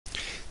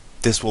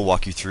This will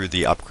walk you through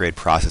the upgrade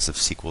process of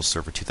SQL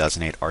Server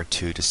 2008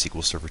 R2 to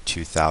SQL Server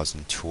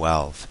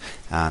 2012.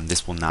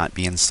 This will not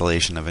be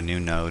installation of a new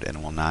node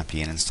and will not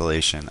be an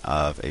installation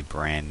of a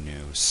brand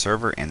new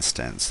server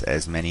instance.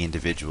 As many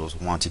individuals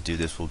want to do,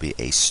 this will be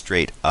a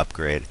straight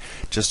upgrade.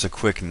 Just a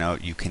quick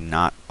note, you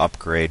cannot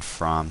upgrade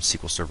from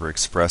SQL Server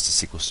Express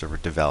to SQL Server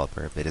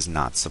Developer. It is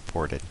not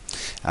supported.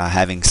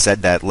 Having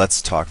said that,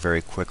 let's talk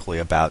very quickly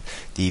about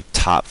the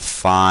top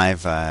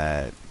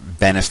 5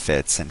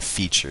 benefits and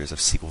features of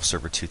SQL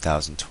Server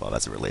 2012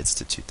 as it relates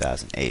to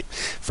 2008.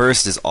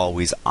 First is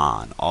always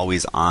on.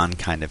 Always on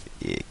kind of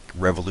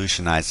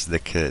revolutionized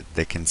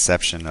the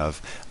conception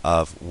of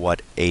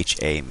what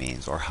HA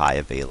means, or high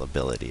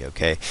availability.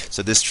 Okay,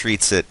 so this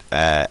treats it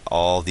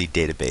all the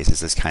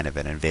databases as kind of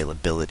an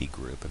availability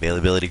group.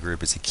 Availability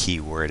group is a key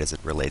word as it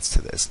relates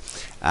to this.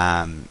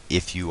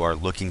 If you are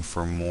looking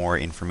for more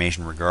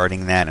information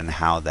regarding that and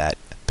how that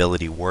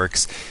ability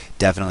works,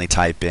 definitely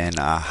type in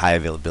high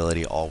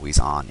availability always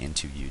on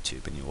into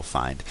YouTube and you will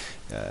find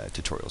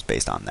tutorials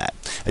based on that.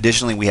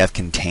 Additionally, we have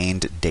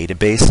contained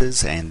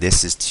databases, and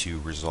this is to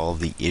resolve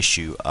the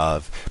issue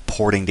of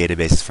porting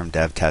databases from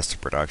dev test to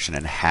production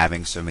and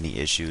having so many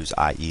issues,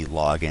 i.e.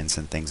 logins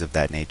and things of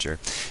that nature.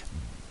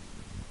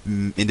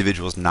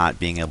 Individuals not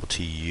being able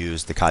to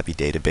use the copy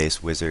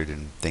database wizard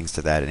and things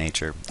to that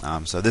nature.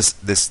 So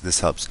this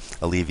helps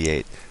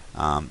alleviate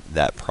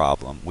that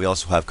problem. We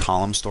also have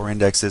Columnstore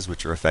indexes,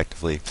 which are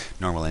effectively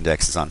normal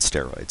indexes on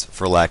steroids,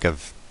 for lack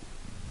of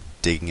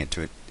digging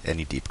into it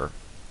any deeper.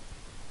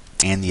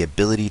 And the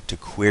ability to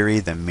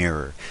query the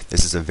mirror.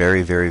 This is a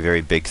very, very,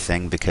 very big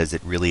thing because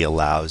it really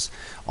allows,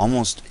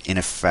 almost in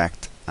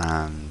effect,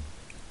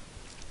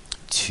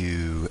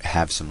 to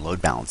have some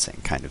load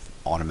balancing kind of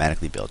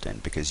automatically built in,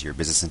 because your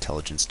business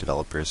intelligence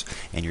developers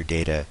and your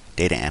data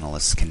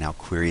analysts can now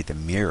query the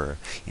mirror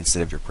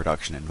instead of your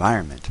production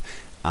environment.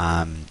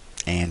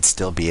 And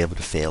still be able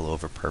to fail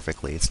over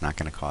perfectly. It's not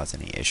going to cause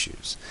any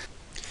issues.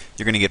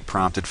 You're going to get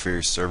prompted for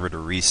your server to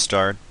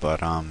restart,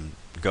 but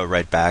go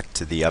right back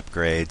to the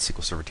upgrade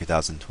SQL Server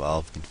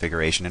 2012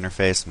 configuration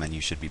interface, and then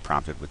you should be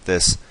prompted with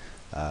this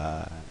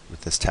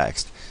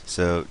text.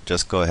 So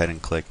just go ahead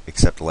and click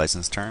Accept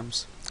License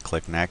Terms.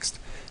 Click Next.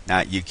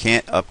 Now you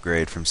can't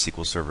upgrade from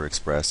SQL Server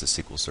Express to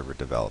SQL Server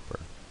Developer.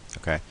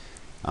 Okay,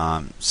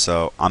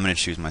 so I'm going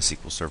to choose my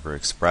SQL Server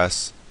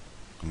Express.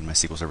 My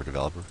SQL Server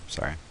Developer,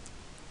 sorry.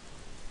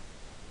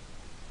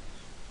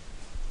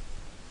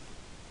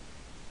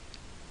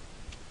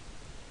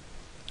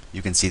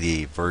 You can see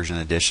the version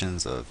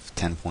additions of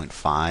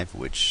 10.5,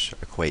 which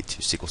equate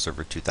to SQL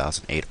Server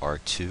 2008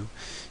 R2,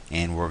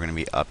 and we're going to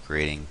be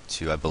upgrading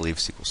to, I believe,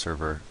 SQL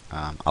Server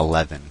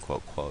 11,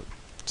 quote, quote.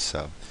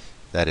 So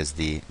that is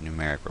the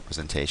numeric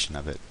representation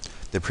of it.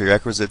 The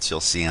prerequisites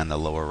you'll see on the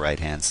lower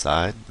right-hand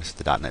side, which is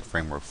the .NET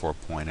Framework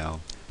 4.0,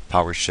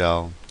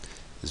 PowerShell,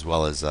 as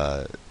well as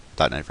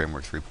 .NET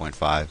Framework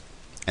 3.5.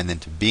 And then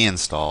to be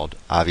installed,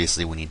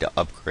 obviously we need to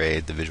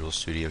upgrade the Visual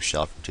Studio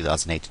shell from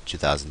 2008 to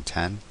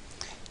 2010.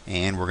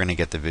 And we're going to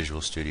get the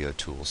Visual Studio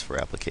tools for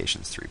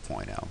Applications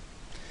 3.0.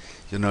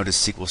 You'll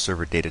notice SQL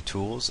Server Data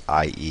Tools,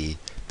 i.e.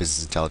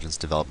 Business Intelligence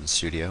Development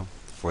Studio,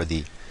 for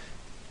the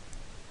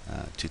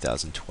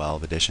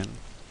 2012 edition.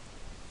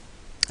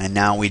 And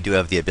now we do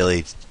have the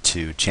ability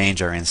to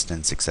change our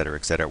instance, etc.,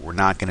 etc. We're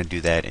not going to do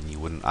that, and you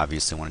wouldn't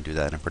obviously want to do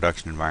that in a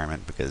production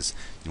environment because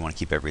you want to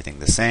keep everything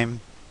the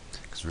same,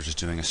 because we're just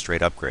doing a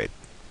straight upgrade.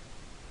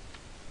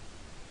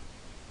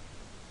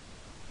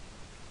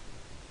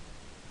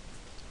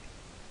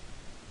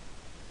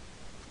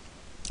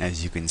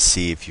 As you can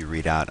see, if you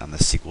read out on the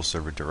SQL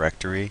Server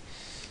directory,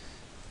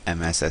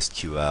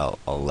 MSSQL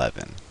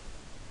 11.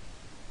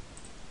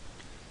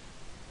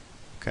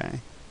 Okay.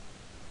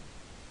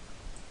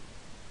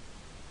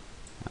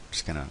 I'm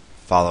just going to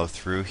follow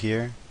through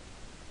here.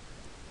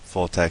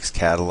 Full text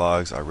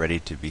catalogs are ready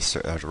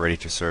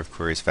to serve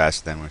queries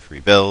faster than with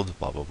rebuild.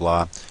 Blah blah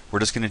blah. We're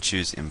just going to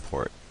choose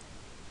import.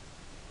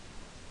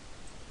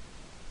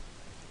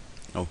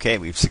 Okay,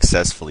 we've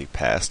successfully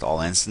passed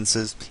all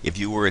instances. If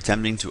you were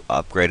attempting to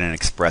upgrade an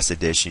Express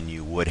edition,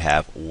 you would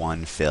have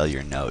one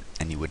failure note,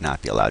 and you would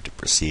not be allowed to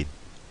proceed.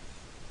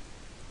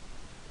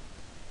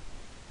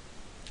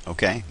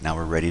 Okay, now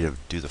we're ready to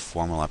do the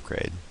formal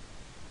upgrade.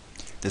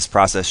 This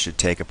process should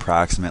take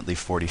approximately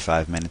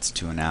 45 minutes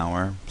to an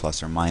hour,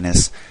 plus or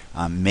minus.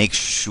 Make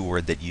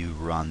sure that you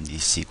run the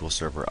SQL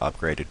Server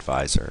Upgrade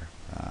Advisor.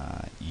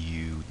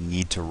 You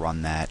need to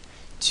run that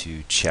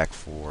to check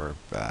for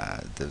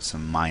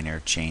some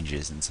minor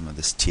changes in some of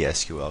this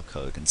TSQL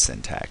code and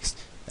syntax.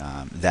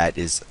 That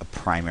is a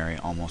primary,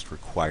 almost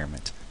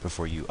requirement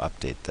before you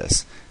update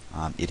this.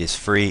 It is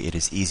free, it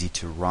is easy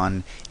to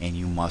run, and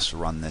you must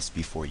run this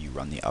before you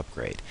run the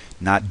upgrade.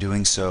 Not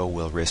doing so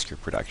will risk your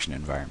production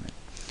environment.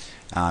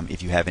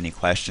 If you have any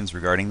questions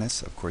regarding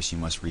this, of course you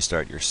must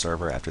restart your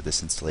server after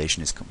this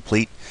installation is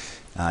complete.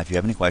 If you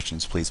have any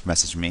questions, please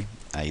message me,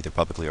 either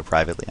publicly or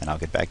privately, and I'll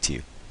get back to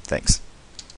you. Thanks.